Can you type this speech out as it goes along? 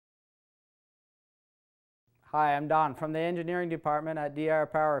Hi, I'm Don from the engineering department at DR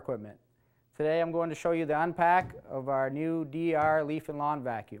Power Equipment. Today I'm going to show you the unpack of our new DR leaf and lawn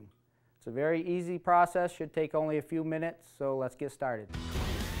vacuum. It's a very easy process, should take only a few minutes, so let's get started.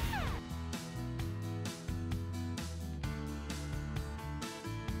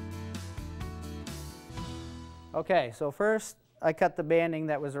 Okay, so first I cut the banding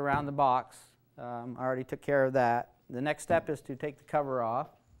that was around the box. I already took care of that. The next step is to take the cover off.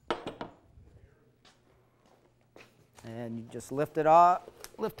 And you just lift it up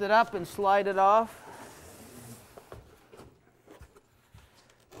and slide it off.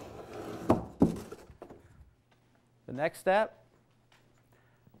 The next step,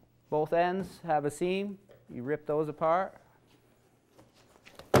 both ends have a seam. You rip those apart.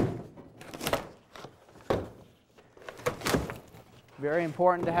 Very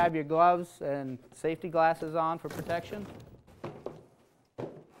important to have your gloves and safety glasses on for protection.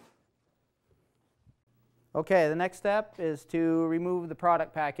 Okay, the next step is to remove the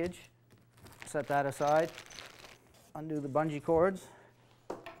product package. Set that aside. Undo the bungee cords.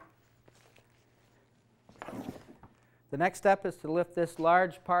 The next step is to lift this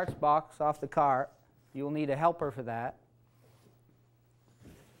large parts box off the cart. You'll need a helper for that.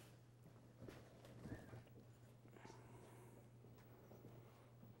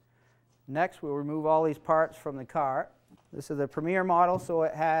 Next, we'll remove all these parts from the cart. This is the Premier model, so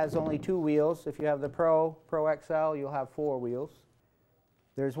it has only 2 wheels. If you have the Pro XL, you'll have 4 wheels.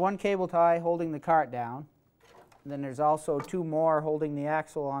 There's one cable tie holding the cart down. And then there's also 2 more holding the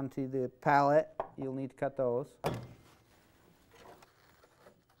axle onto the pallet. You'll need to cut those.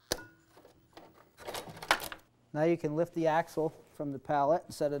 Now you can lift the axle from the pallet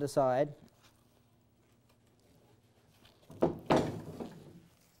and set it aside.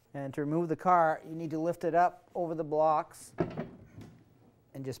 And to remove the cart, you need to lift it up over the blocks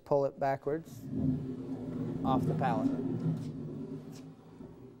and just pull it backwards off the pallet.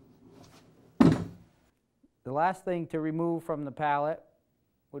 The last thing to remove from the pallet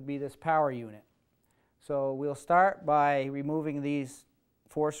would be this power unit. So we'll start by removing these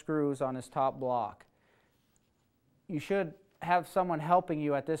 4 screws on this top block. You should have someone helping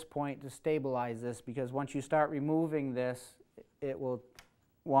you at this point to stabilize this, because once you start removing this, it will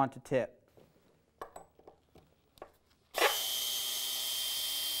want to tip.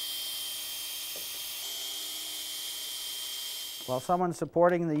 While someone's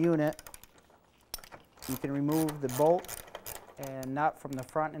supporting the unit, you can remove the bolt and nut from the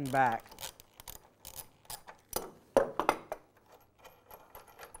front and back.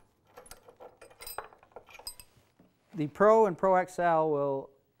 The Pro and Pro XL will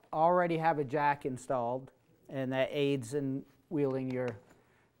already have a jack installed, and that aids in wheeling your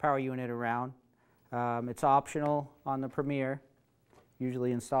power unit around. It's optional on the Premier,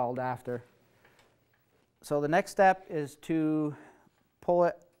 usually installed after. So the next step is to pull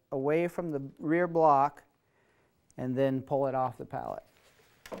it away from the rear block and then pull it off the pallet.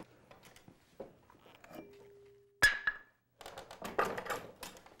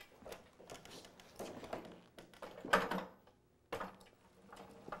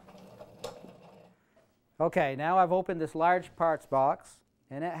 Okay, now I've opened this large parts box,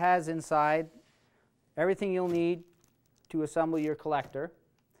 and it has inside everything you'll need to assemble your collector.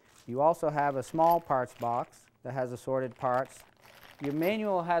 You also have a small parts box that has assorted parts. Your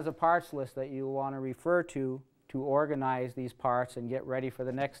manual has a parts list that you want to refer to organize these parts and get ready for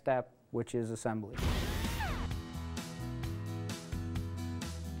the next step, which is assembly.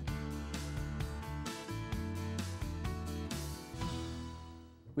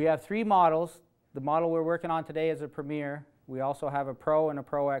 We have 3 models. The model we're working on today is a Premier. We also have a Pro and a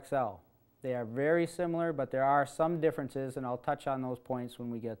Pro XL. They are very similar, but there are some differences, and I'll touch on those points when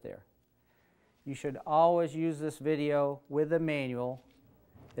we get there. You should always use this video with the manual.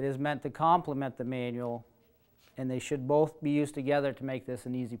 It is meant to complement the manual, and they should both be used together to make this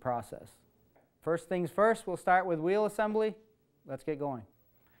an easy process. First things first, we'll start with wheel assembly. Let's get going.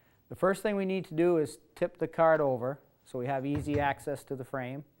 The first thing we need to do is tip the cart over so we have easy access to the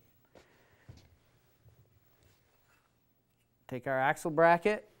frame. Take our axle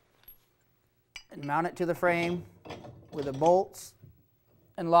bracket and mount it to the frame with the bolts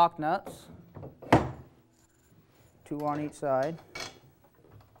and lock nuts, 2 on each side.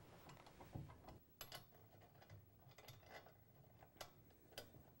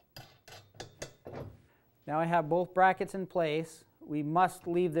 Now I have both brackets in place. We must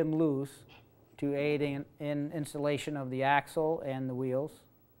leave them loose to aid in installation of the axle and the wheels.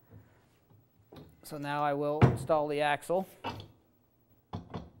 So now I will install the axle.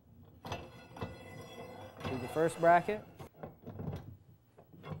 Do the first bracket.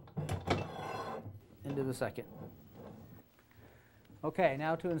 into the second. Okay,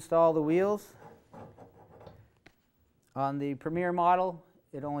 now to install the wheels. On the Premier model,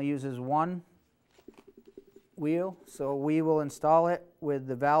 it only uses one wheel, so we will install it with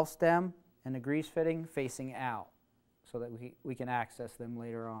the valve stem and the grease fitting facing out so that we can access them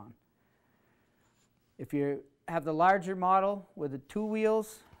later on. If you have the larger model with the two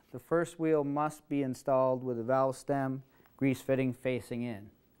wheels, the first wheel must be installed with the valve stem, grease fitting facing in,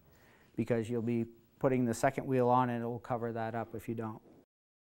 because you'll be putting the second wheel on and it will cover that up if you don't.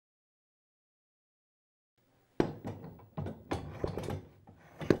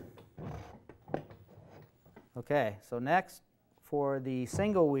 Okay, so next, for the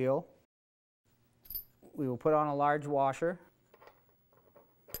single wheel, we will put on a large washer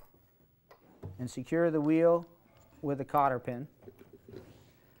and secure the wheel with a cotter pin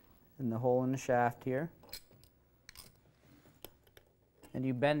in the hole in the shaft here. And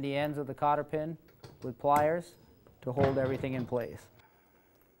you bend the ends of the cotter pin with pliers to hold everything in place.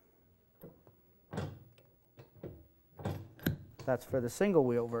 That's for the single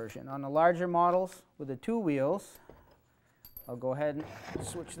wheel version. On the larger models with the two wheels, I'll go ahead and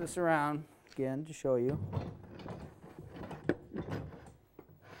switch this around again to show you.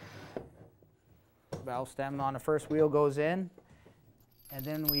 Valve stem on the first wheel goes in, and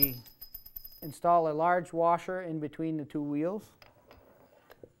then we install a large washer in between the two wheels.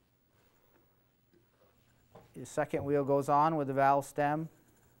 The second wheel goes on with the valve stem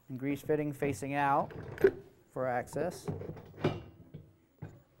and grease fitting facing out for access.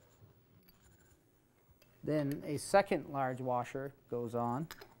 Then a second large washer goes on,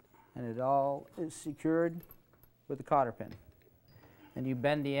 and it all is secured with a cotter pin. And you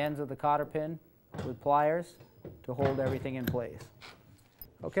bend the ends of the cotter pin with pliers to hold everything in place.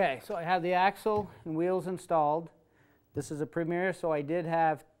 Okay, so I have the axle and wheels installed. This is a Premier, so I did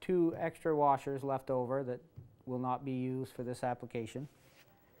have two extra washers left over that will not be used for this application.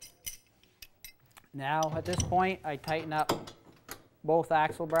 Now, at this point, I tighten up both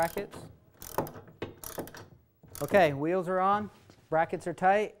axle brackets. Okay, wheels are on, brackets are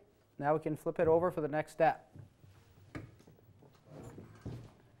tight. Now we can flip it over for the next step.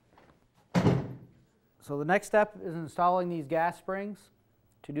 So the next step is installing these gas springs.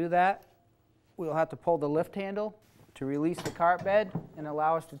 To do that, we'll have to pull the lift handle to release the cart bed and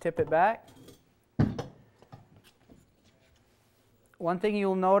allow us to tip it back. One thing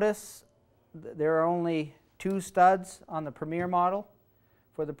you'll notice, there are only two studs on the Premier model.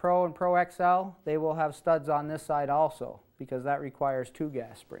 For the Pro and Pro XL, they will have studs on this side also, because that requires two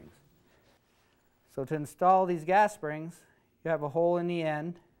gas springs. So to install these gas springs, you have a hole in the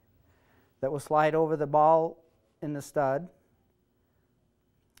end that will slide over the ball in the stud.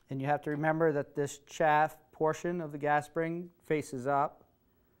 And you have to remember that this shaft portion of the gas spring faces up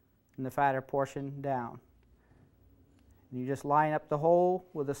and the fatter portion down. And you just line up the hole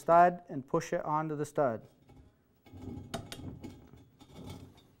with a stud and push it onto the stud.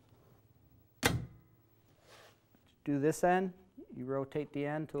 Do this end, you rotate the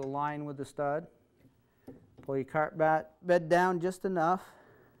end to align with the stud. Pull your cart bed down just enough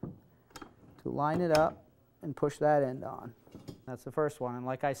to line it up and push that end on. That's the first one. And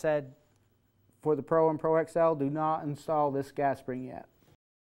like I said, for the Pro and Pro XL, do not install this gas spring yet.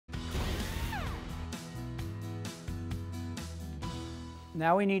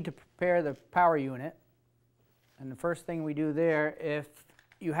 Now we need to prepare the power unit. And the first thing we do there, if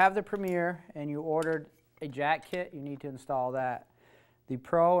you have the Premier and you ordered a jack kit, you need to install that. The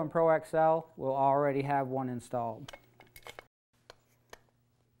Pro and Pro XL will already have one installed.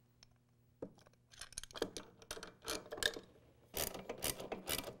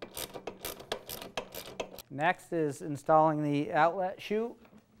 Next is installing the outlet chute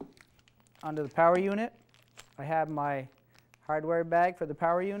onto the power unit. I have my hardware bag for the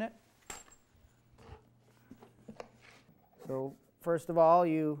power unit. So first of all,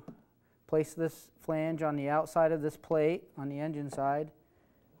 you place this flange on the outside of this plate on the engine side.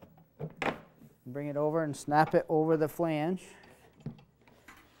 Bring it over and snap it over the flange.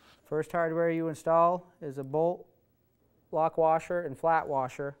 First hardware you install is a bolt, lock washer, and flat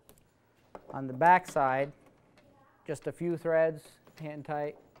washer. On the back side, just a few threads, hand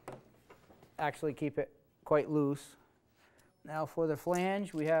tight, actually keep it quite loose. Now for the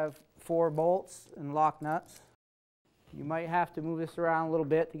flange, we have 4 bolts and lock nuts. You might have to move this around a little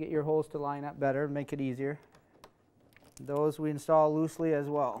bit to get your holes to line up better and make it easier. Those we install loosely as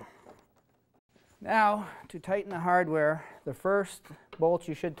well. Now, to tighten the hardware, the first bolts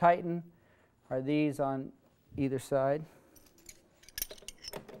you should tighten are these on either side.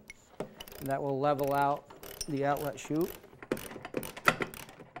 And that will level out the outlet chute.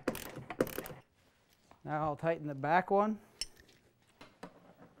 Now I'll tighten the back one.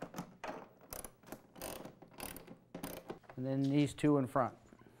 And then these two in front.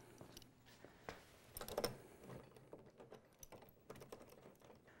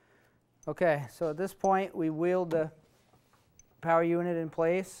 Okay, so at this point we wheeled the power unit in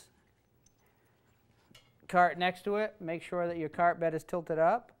place. Cart next to it, make sure that your cart bed is tilted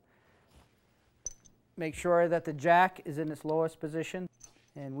up. Make sure that the jack is in its lowest position.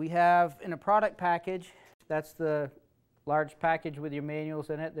 And we have in a product package, that's the large package with your manuals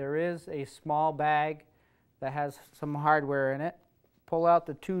in it, there is a small bag that has some hardware in it. Pull out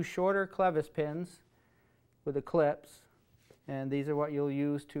the two shorter clevis pins with the clips, and these are what you'll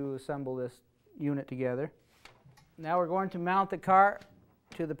use to assemble this unit together. Now we're going to mount the cart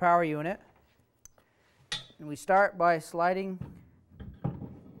to the power unit, and we start by sliding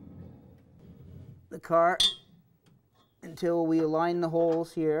the cart until we align the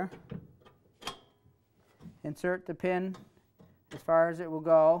holes here. Insert the pin as far as it will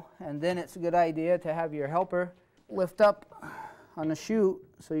go, and then it's a good idea to have your helper lift up on the chute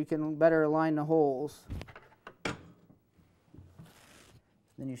so you can better align the holes.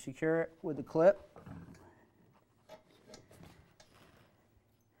 Then you secure it with the clip.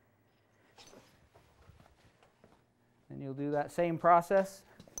 And you'll do that same process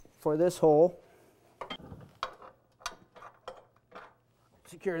for this hole.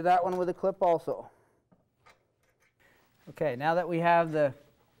 Secure that one with a clip also. Okay, now that we have the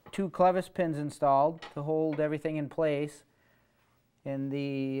two clevis pins installed to hold everything in place, in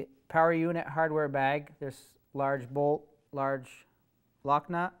the power unit hardware bag, there's large bolt, large lock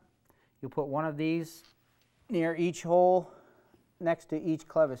nut. You'll put one of these near each hole next to each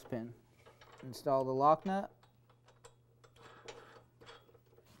clevis pin. Install the lock nut.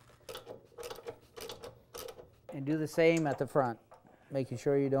 And do the same at the front, making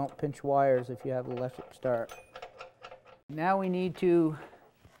sure you don't pinch wires if you have the electric start. Now we need to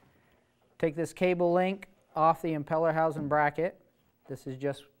take this cable link off the impeller housing bracket. This is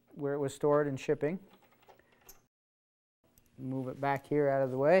just where it was stored in shipping. Move it back here out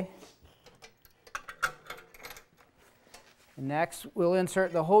of the way. And next we'll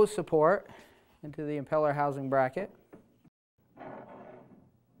insert the hose support into the impeller housing bracket.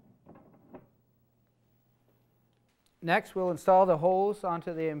 Next we'll install the hose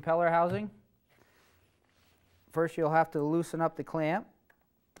onto the impeller housing. First you'll have to loosen up the clamp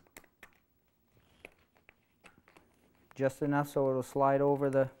just enough so it'll slide over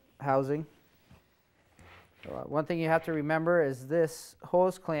the housing. One thing you have to remember is this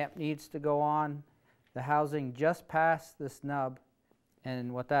hose clamp needs to go on the housing just past this nub,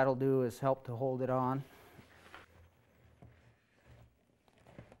 and what that'll do is help to hold it on.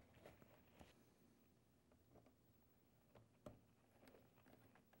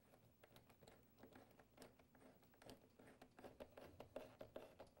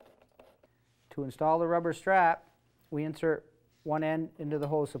 To install the rubber strap, we insert one end into the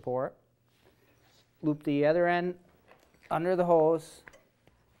hose support, loop the other end under the hose,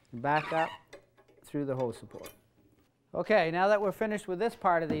 back up through the hose support. Okay, now that we're finished with this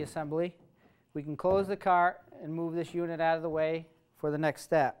part of the assembly, we can close the cart and move this unit out of the way for the next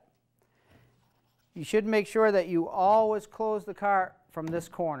step. You should make sure that you always close the cart from this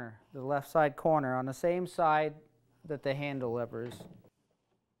corner, the left side corner, on the same side that the handle lever is.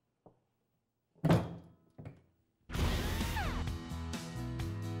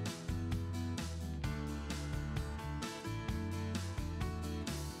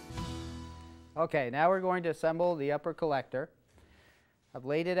 Okay, now we're going to assemble the upper collector. I've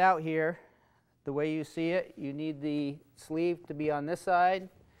laid it out here the way you see it. You need the sleeve to be on this side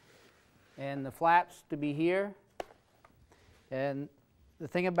and the flaps to be here. And the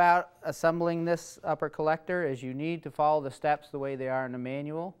thing about assembling this upper collector is you need to follow the steps the way they are in the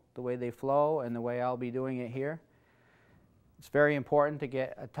manual, the way they flow, and the way I'll be doing it here. It's very important to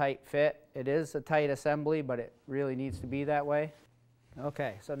get a tight fit. It is a tight assembly, but it really needs to be that way.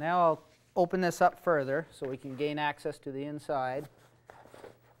 Okay, so now I'll open this up further so we can gain access to the inside.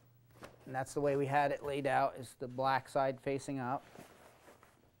 And that's the way we had it laid out, is the black side facing up.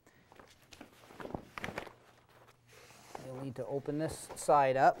 You'll need to open this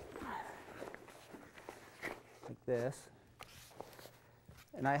side up like this.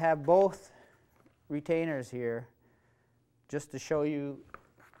 And I have both retainers here just to show you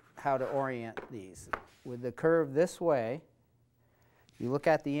how to orient these. With the curve this way, you look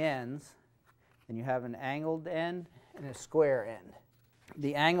at the ends, and you have an angled end and a square end.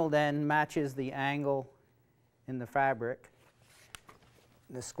 The angled end matches the angle in the fabric.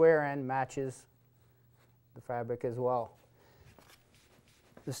 The square end matches the fabric as well.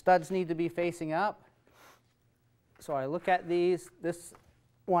 The studs need to be facing up, So I look at these. This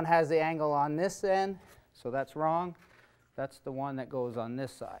one has the angle on this end, so that's wrong. That's the one that goes on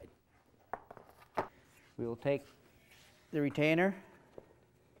this side. We will take the retainer,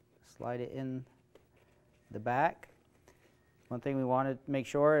 slide it in the back. One thing we want to make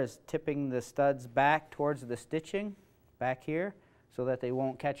sure is tipping the studs back towards the stitching back here so that they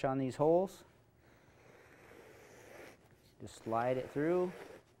won't catch on these holes. Just slide it through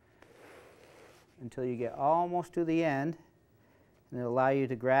until you get almost to the end, and it'll allow you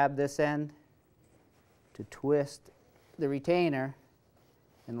to grab this end to twist the retainer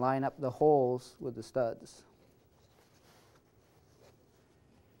and line up the holes with the studs.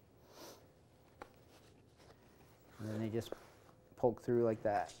 And then they just poke through like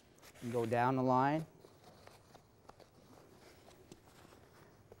that and go down the line,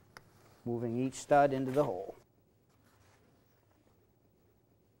 moving each stud into the hole.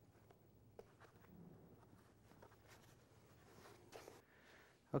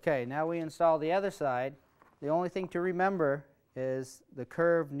 Okay, now we install the other side. The only thing to remember is the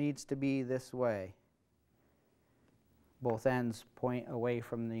curve needs to be this way. Both ends point away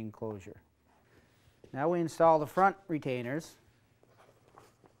from the enclosure. Now we install the front retainers.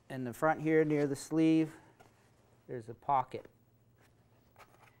 In the front here near the sleeve, there's a pocket.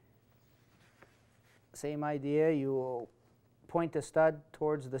 Same idea, you will point the stud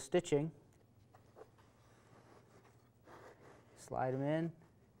towards the stitching, slide them in,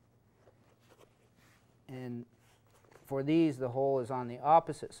 and for these the hole is on the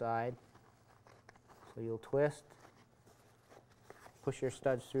opposite side, so you'll twist, push your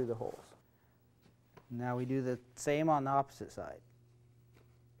studs through the holes. Now we do the same on the opposite side.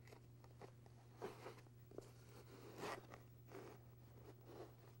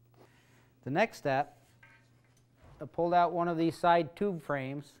 The next step, I pulled out one of these side tube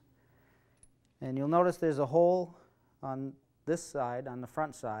frames, and you'll notice there's a hole on this side, on the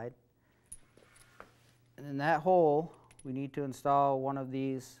front side, and in that hole we need to install one of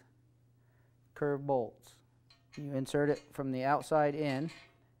these curved bolts. You insert it from the outside in,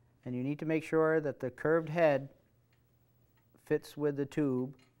 and you need to make sure that the curved head fits with the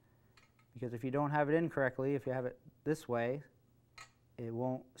tube, because if you don't have it in correctly, if you have it this way, it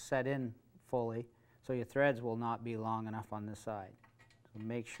won't set in fully, so your threads will not be long enough on this side. So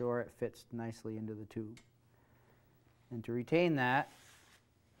make sure it fits nicely into the tube. And to retain that,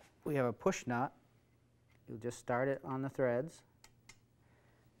 we have a push nut. You'll just start it on the threads,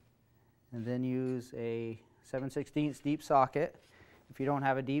 and then use a 7/16 deep socket. If you don't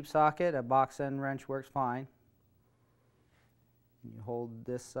have a deep socket, a box end wrench works fine. You hold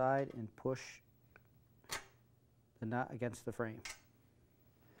this side and push the nut against the frame.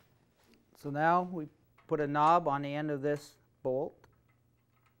 So now we put a knob on the end of this bolt,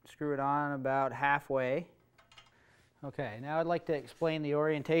 screw it on about halfway. Okay, now I'd like to explain the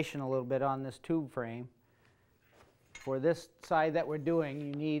orientation a little bit on this tube frame. For this side that we're doing,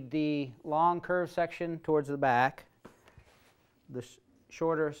 you need the long curved section towards the back, the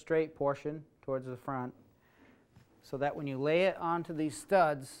shorter straight portion towards the front, so that when you lay it onto these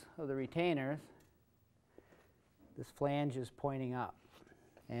studs of the retainers, this flange is pointing up.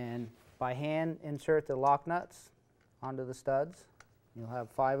 And by hand insert the lock nuts onto the studs. You'll have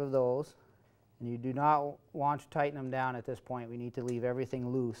 5 of those, and you do not want to tighten them down at this point. We need to leave everything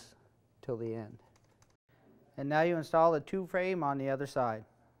loose till the end. And now you install the tube frame on the other side.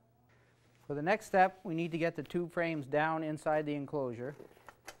 For the next step, we need to get the tube frames down inside the enclosure.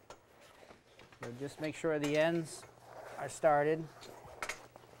 So just make sure the ends are started,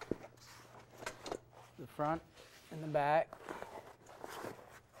 the front and the back.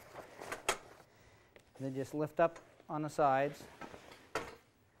 And then just lift up on the sides.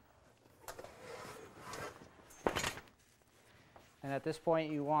 And at this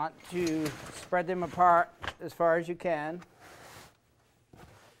point you want to spread them apart as far as you can,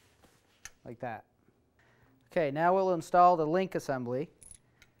 like that. Okay, now we'll install the link assembly.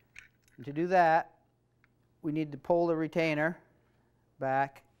 And to do that, we need to pull the retainer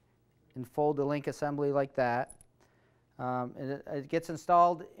back and fold the link assembly like that. It gets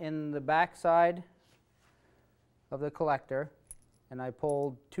installed in the back side of the collector, and I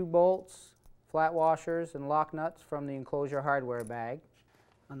pulled 2 bolts, flat washers, and lock nuts from the enclosure hardware bag.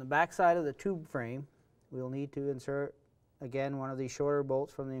 On the back side of the tube frame, we'll need to insert again one of these shorter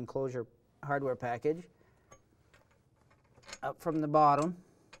bolts from the enclosure hardware package up from the bottom,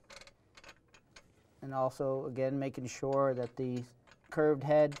 and also again making sure that the curved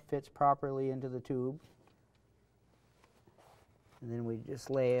head fits properly into the tube. And then we just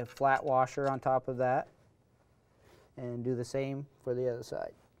lay a flat washer on top of that and do the same for the other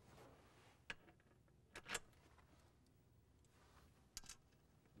side.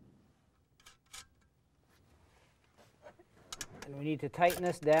 And we need to tighten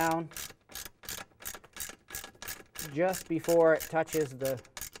this down just before it touches the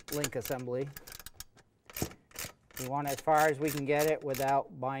link assembly. We want it as far as we can get it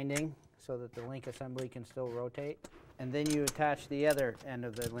without binding so that the link assembly can still rotate. And then you attach the other end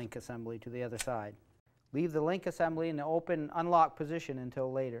of the link assembly to the other side. Leave the link assembly in the open unlock position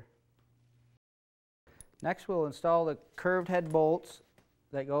until later. Next we'll install the curved head bolts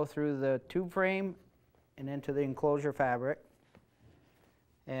that go through the tube frame and into the enclosure fabric.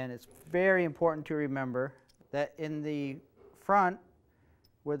 And it's very important to remember that in the front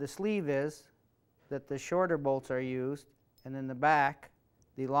where the sleeve is, that the shorter bolts are used, and in the back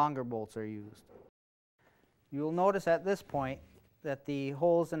the longer bolts are used. You'll notice at this point that the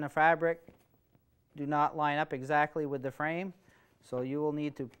holes in the fabric do not line up exactly with the frame, so you will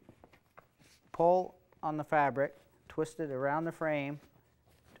need to pull on the fabric, twist it around the frame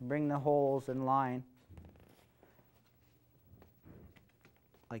to bring the holes in line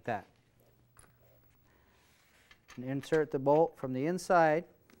like that. And insert the bolt from the inside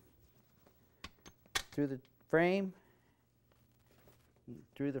through the frame,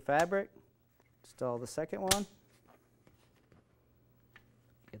 through the fabric. Install the second one.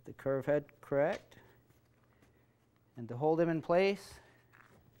 Get the curve head correct. And to hold them in place,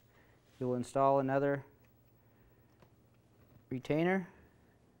 you'll install another retainer,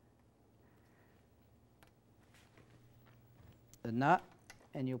 the nut,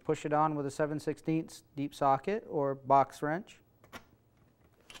 and you'll push it on with a 7/16 deep socket or box wrench.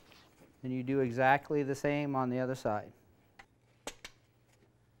 And you do exactly the same on the other side.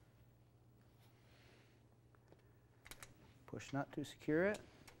 Push nut to secure it.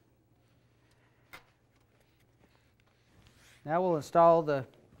 Now we'll install the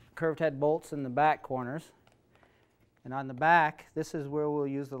curved head bolts in the back corners. And on the back, this is where we'll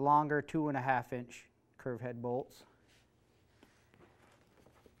use the longer 2.5 inch curved head bolts.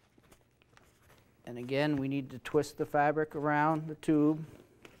 And again, we need to twist the fabric around the tube.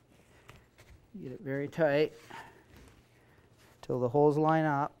 Get it very tight till the holes line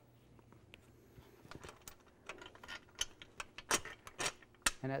up.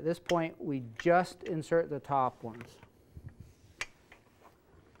 And at this point, we just insert the top ones.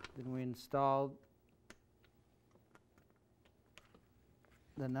 Then we install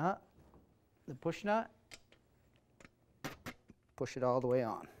the nut, the push nut, push it all the way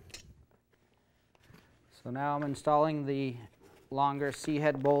on. So now I'm installing the longer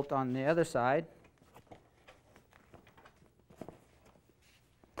C-head bolt on the other side.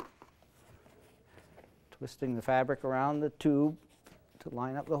 Twisting the fabric around the tube to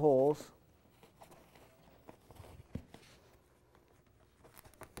line up the holes.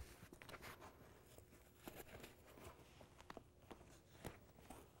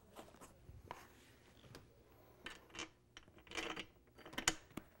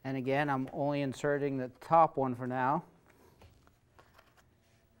 And again, I'm only inserting the top one for now.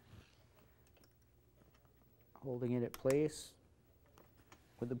 Holding it in place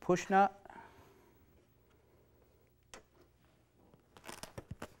with the push nut.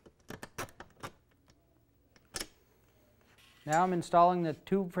 Now I'm installing the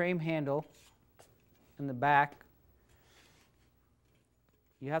tube frame handle in the back.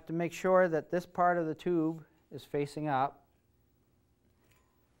 You have to make sure that this part of the tube is facing up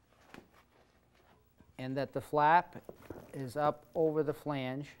and that the flap is up over the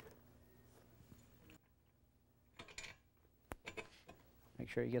flange. Make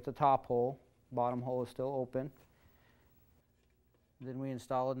sure you get the top hole. Bottom hole is still open. Then we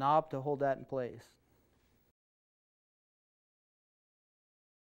install a knob to hold that in place.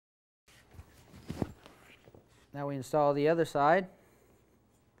 Now we install the other side.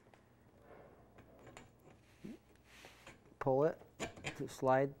 Pull it to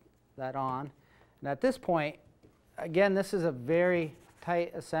slide that on. And at this point, again, this is a very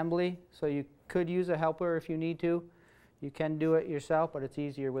tight assembly, so you could use a helper if you need to. You can do it yourself, but it's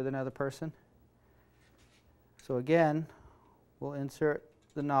easier with another person. So again, we'll insert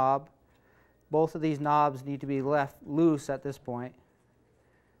the knob. Both of these knobs need to be left loose at this point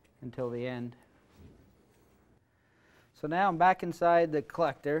until the end. So now I'm back inside the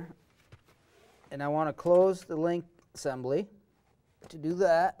collector, and I want to close the link assembly. To do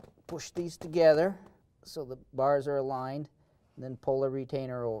that, push these together so the bars are aligned, and then pull the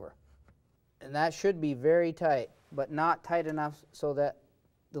retainer over. And that should be very tight, but not tight enough so that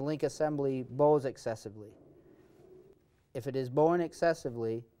the link assembly bows excessively. If it is bowing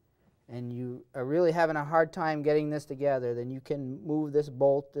excessively and you are really having a hard time getting this together, then you can move this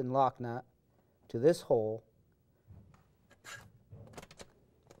bolt and lock nut to this hole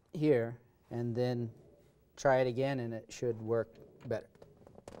here and then try it again, and it should work better.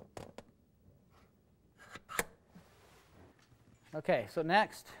 Okay, so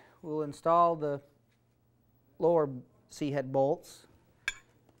next we'll install the lower C-head bolts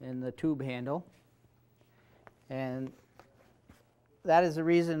in the tube handle, and that is the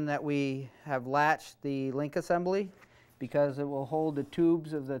reason that we have latched the link assembly, because it will hold the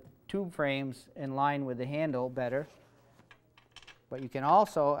tubes of the tube frames in line with the handle better. But you can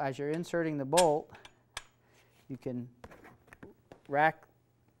also, as you're inserting the bolt, you can rack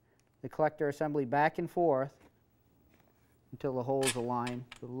the collector assembly back and forth until the holes align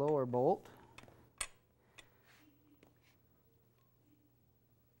with the lower bolt.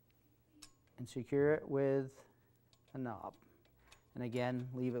 And secure it with a knob. And again,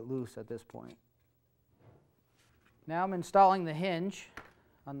 leave it loose at this point. Now I'm installing the hinge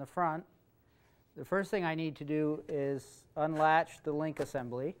on the front. The first thing I need to do is unlatch the link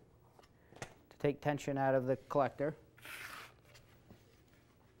assembly to take tension out of the collector.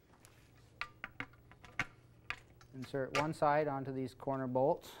 Insert one side onto these corner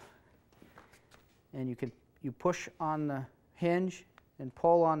bolts, and you push on the hinge and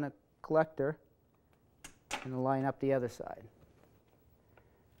pull on the collector and line up the other side.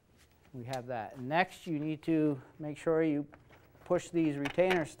 We have that. And next you need to make sure you push these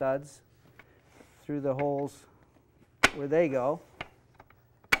retainer studs through the holes where they go,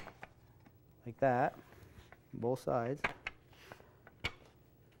 like that, both sides,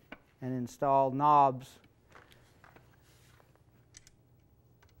 and install knobs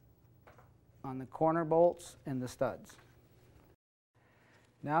on the corner bolts and the studs.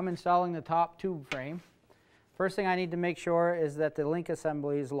 Now I'm installing the top tube frame. First thing I need to make sure is that the link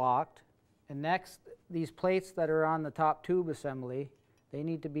assembly is locked. And next, these plates that are on the top tube assembly, they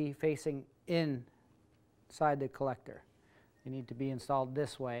need to be facing inside the collector. They need to be installed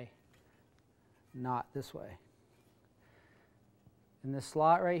this way, not this way. In this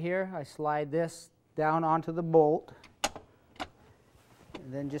slot right here, I slide this down onto the bolt,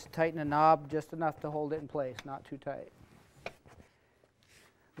 and then just tighten the knob just enough to hold it in place, not too tight.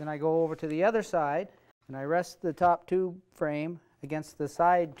 Then I go over to the other side, and I rest the top tube frame against the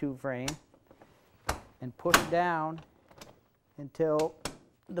side tube frame and push down until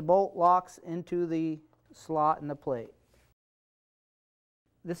the bolt locks into the slot in the plate.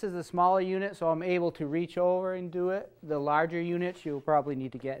 This is a smaller unit, so I'm able to reach over and do it. The larger units, you'll probably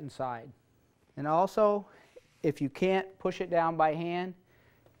need to get inside. And also, if you can't push it down by hand,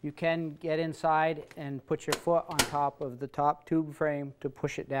 you can get inside and put your foot on top of the top tube frame to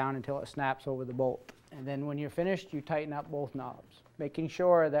push it down until it snaps over the bolt. And then when you're finished, you tighten up both knobs, making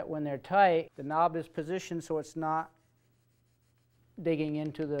sure that when they're tight, the knob is positioned so it's not digging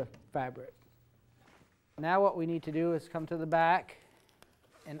into the fabric. Now what we need to do is come to the back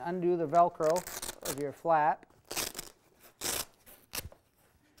and undo the Velcro of your flap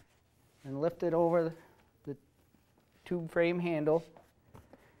and lift it over the tube frame handle.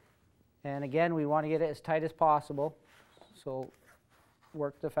 And again, we want to get it as tight as possible. So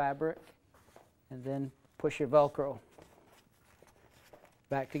work the fabric and then push your Velcro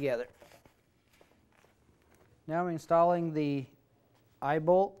back together. Now I'm installing the eye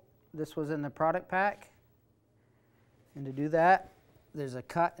bolt. This was in the product pack. And to do that, there's a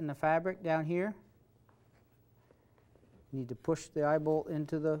cut in the fabric down here. You need to push the eye bolt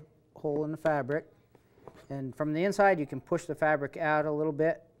into the hole in the fabric. And from the inside, you can push the fabric out a little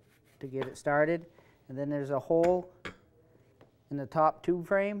bit to get it started. And then there's a hole in the top tube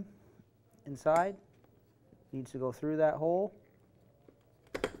frame inside. Needs to go through that hole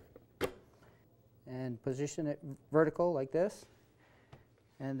and position it vertical like this.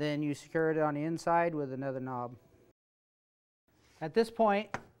 And then you secure it on the inside with another knob. At this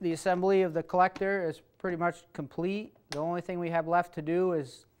point, the assembly of the collector is pretty much complete. The only thing we have left to do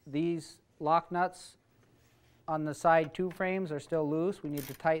is these lock nuts on the side tube frames are still loose. We need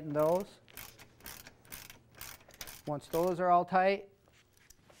to tighten those. Once those are all tight,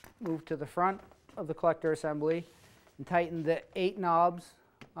 move to the front of the collector assembly and tighten the 8 knobs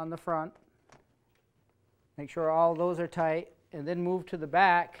on the front. Make sure all those are tight, and then move to the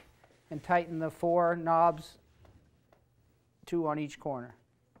back and tighten the 4 knobs, 2 on each corner.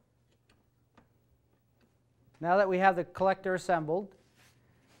 Now that we have the collector assembled,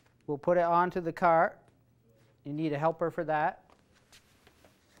 we'll put it onto the cart. You need a helper for that.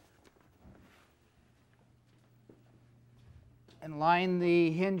 And line the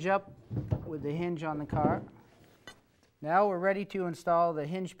hinge up with the hinge on the cart. Now we're ready to install the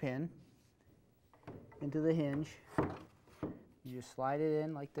hinge pin into the hinge. You just slide it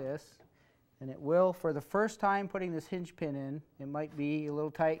in like this, and it will, for the first time putting this hinge pin in, it might be a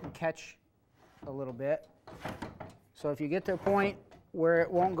little tight and catch a little bit. So if you get to a point where it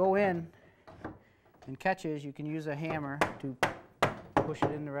won't go in and catches, you can use a hammer to push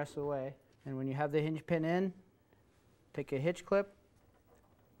it in the rest of the way. And when you have the hinge pin in, take a hitch clip,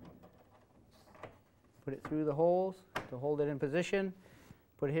 put it through the holes to hold it in position,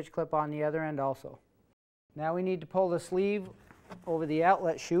 put a hitch clip on the other end also. Now we need to pull the sleeve over the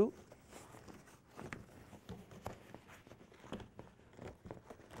outlet chute.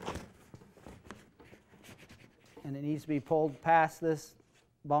 And it needs to be pulled past this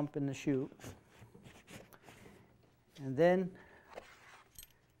bump in the chute. And then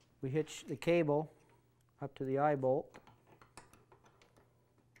we hitch the cable up to the eye bolt.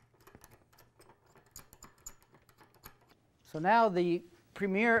 So now the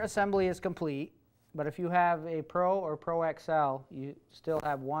Premier assembly is complete, but if you have a Pro or Pro XL, you still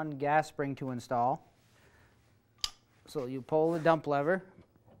have one gas spring to install. So you pull the dump lever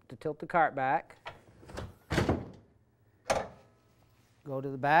to tilt the cart back, go to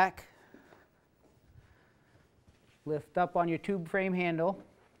the back, lift up on your tube frame handle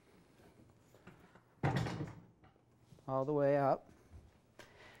all the way up,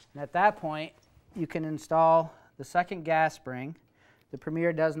 and at that point you can install the second gas spring. The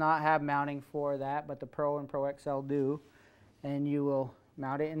Premier does not have mounting for that, but the Pro and Pro XL do, and you will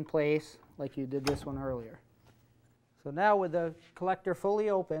mount it in place like you did this one earlier. So now with the collector fully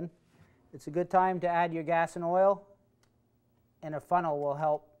open, it's a good time to add your gas and oil, and a funnel will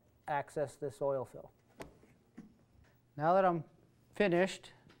help access this oil fill. Now that I'm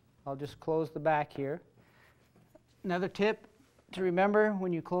finished, I'll just close the back here. Another tip to remember: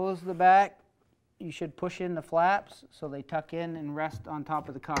 when you close the back, you should push in the flaps so they tuck in and rest on top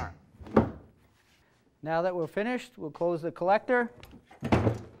of the cart. Now that we're finished, we'll close the collector,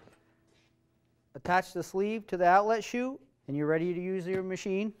 attach the sleeve to the outlet chute, and you're ready to use your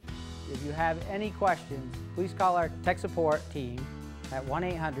machine. If you have any questions, please call our tech support team at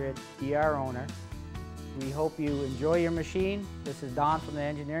 1-800-DR-OWNER. We hope you enjoy your machine. This is Don from the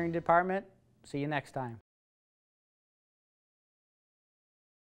engineering department. See you next time.